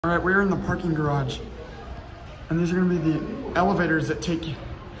All right, we're in the parking garage, and these are gonna be the elevators that take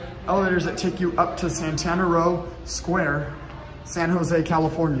you up to Santana Row Square, San Jose,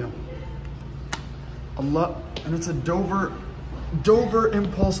 California. And it's a Dover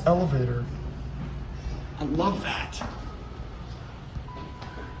Impulse elevator. I love that.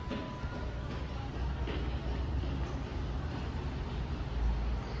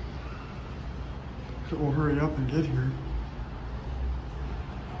 We'll hurry up and get here.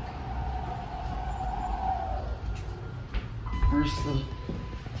 There's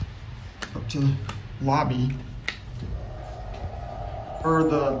up to the lobby, or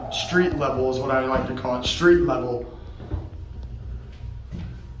the street level is what I like to call it, street level.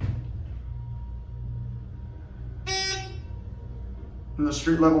 And the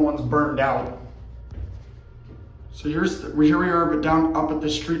street level one's burned out. So here we are, but down up at the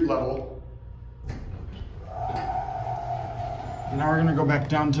street level. And now we're gonna go back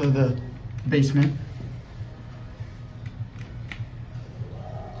down to the basement.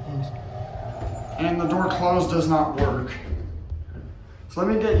 And the door closed does not work. So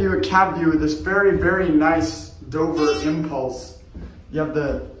let me get you a cab view of this very, very nice Dover Impulse. You have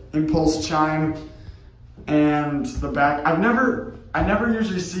the Impulse chime and the back. I never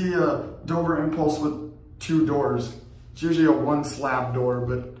usually see a Dover Impulse with two doors. It's usually a one slab door,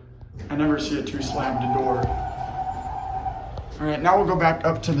 but I never see a two slabbed door. All right, now we'll go back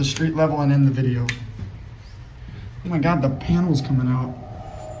up to the street level and end the video. Oh my God, the panel's coming out.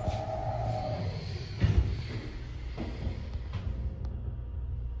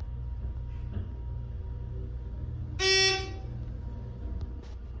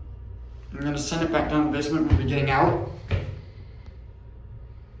 I'm gonna send it back down to the basement. We'll be getting out.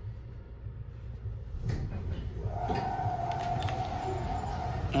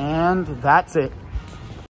 And that's it.